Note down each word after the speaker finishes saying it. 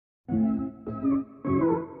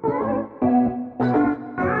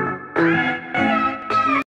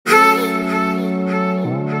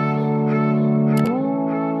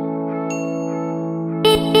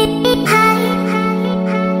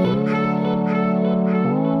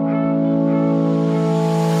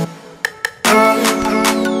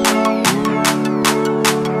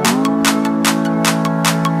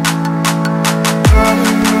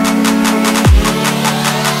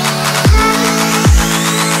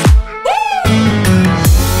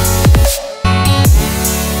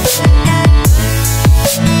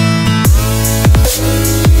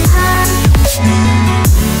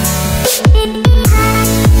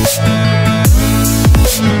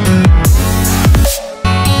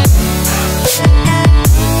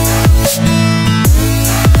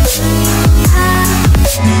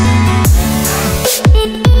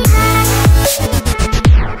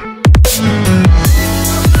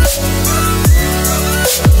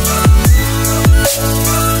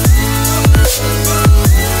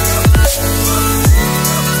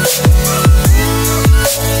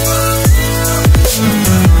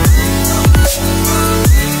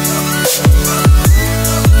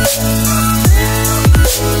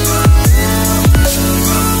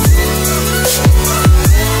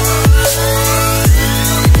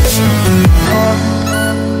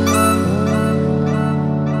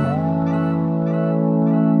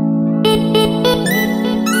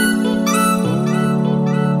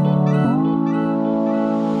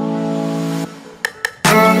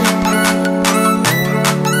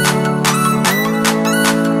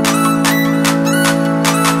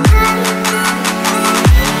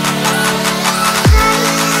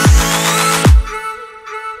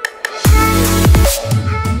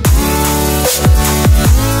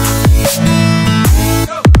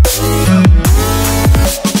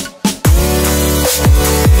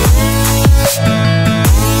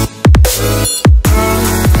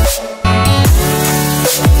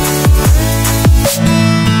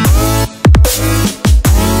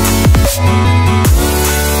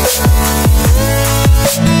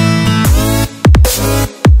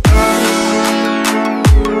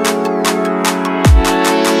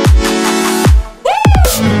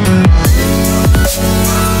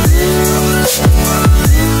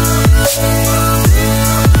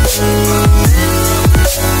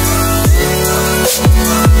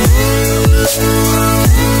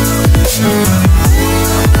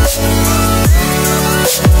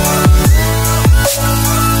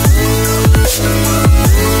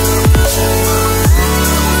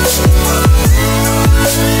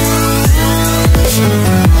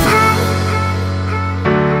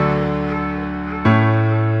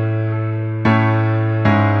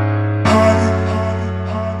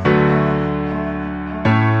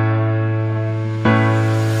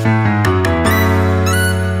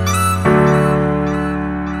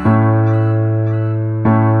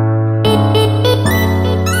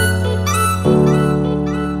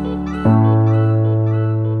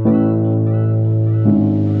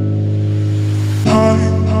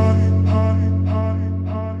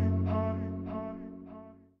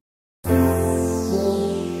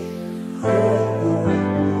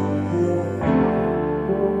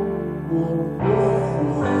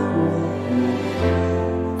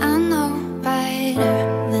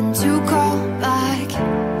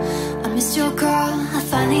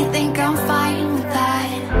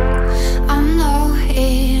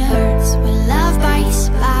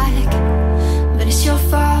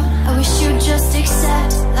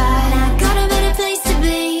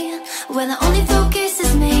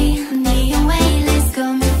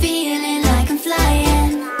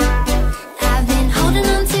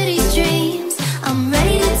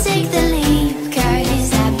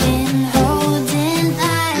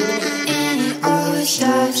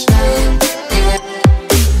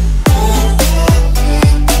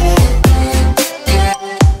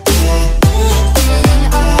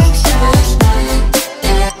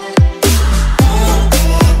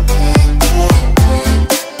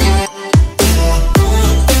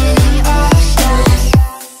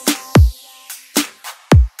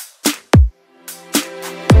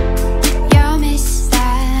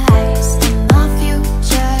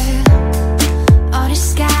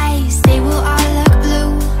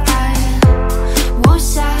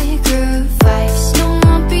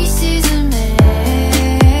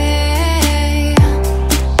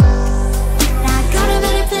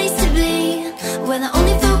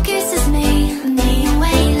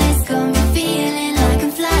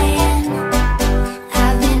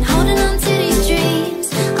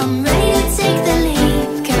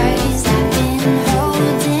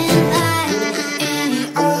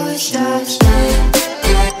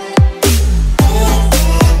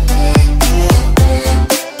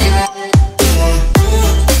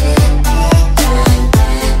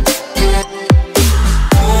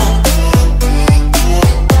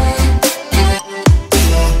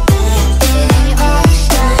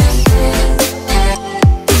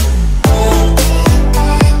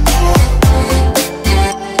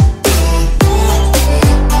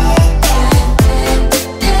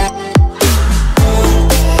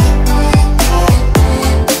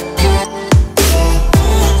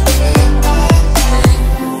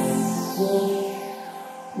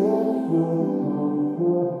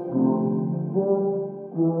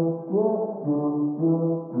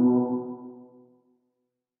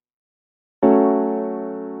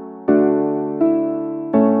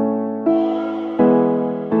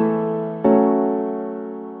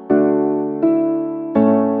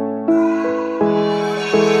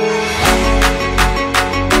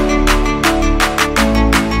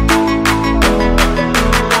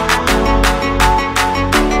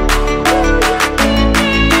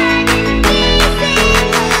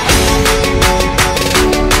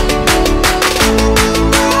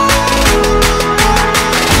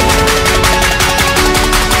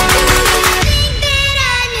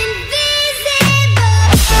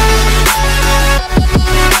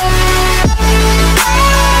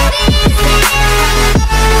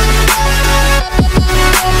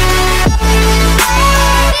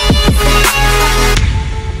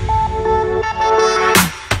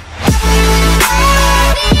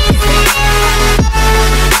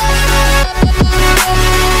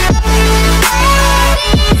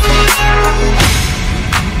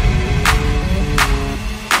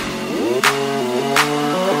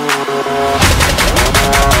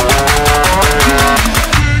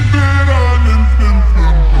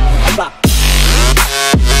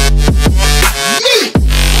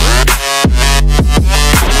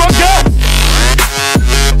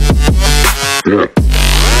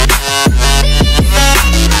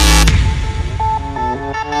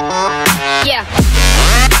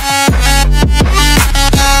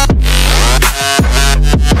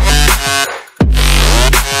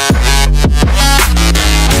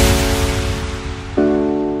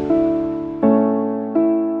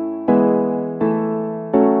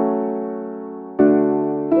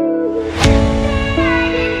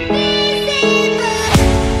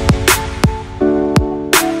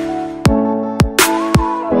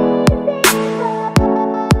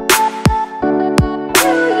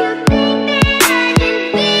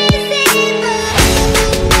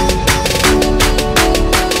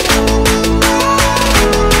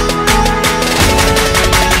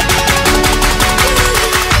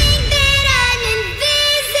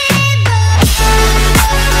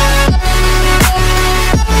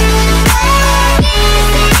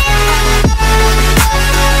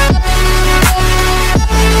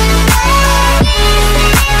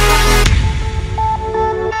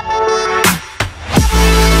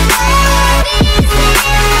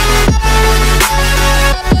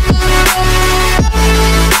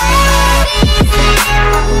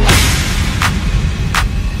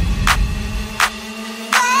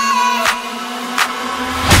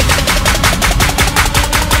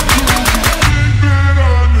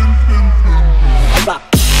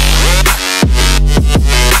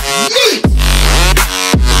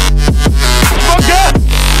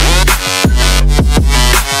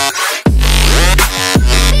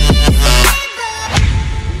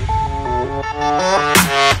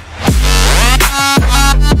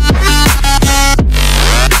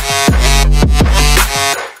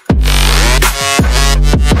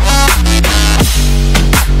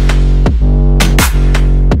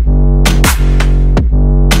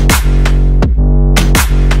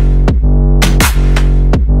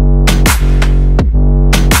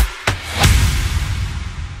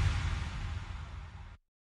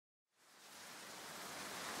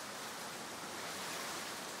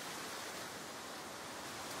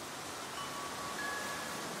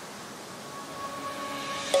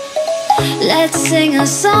Let's sing a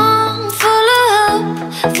song full of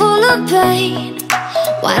hope, full of pain.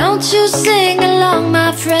 Why don't you sing along,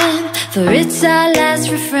 my friend? For it's our last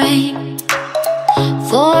refrain.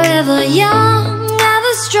 Forever young,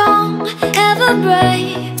 ever strong, ever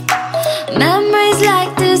brave. Memories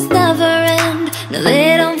like this never end. No,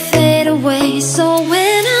 they don't fade away. So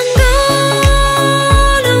when I'm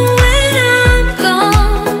gone, oh, when I'm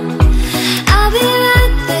gone, I'll be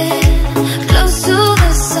right there, close to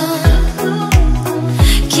the sun.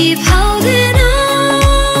 Keep holding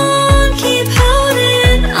on, keep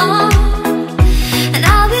holding on, and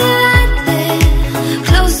I'll be right there,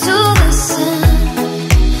 close to the sun,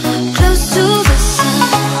 close to the sun.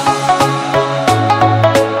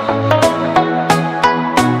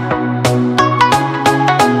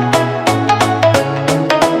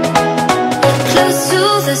 Close to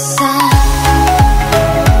the sun.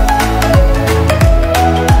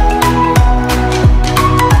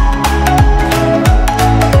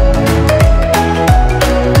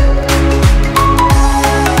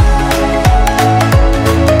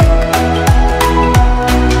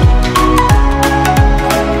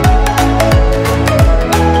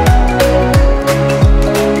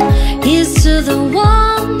 Here's to the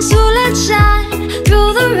ones who let shine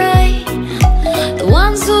through the rain, the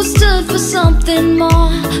ones who stood for something more.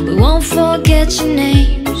 We won't forget your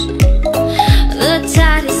names. The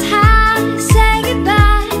tide is high, say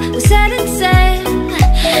goodbye, we're setting sail,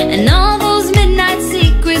 and all those midnight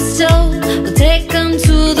secrets told, we'll take them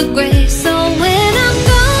to the grave. So when I'm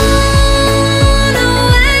gone, oh,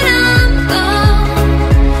 when I'm gone,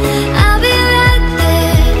 I'll be right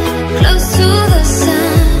there, close to the sun.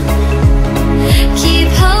 Keep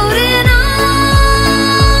holding on,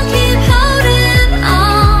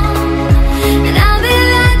 and I'll be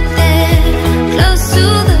right there, close to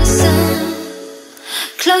the sun,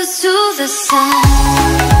 close to the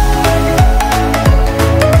sun.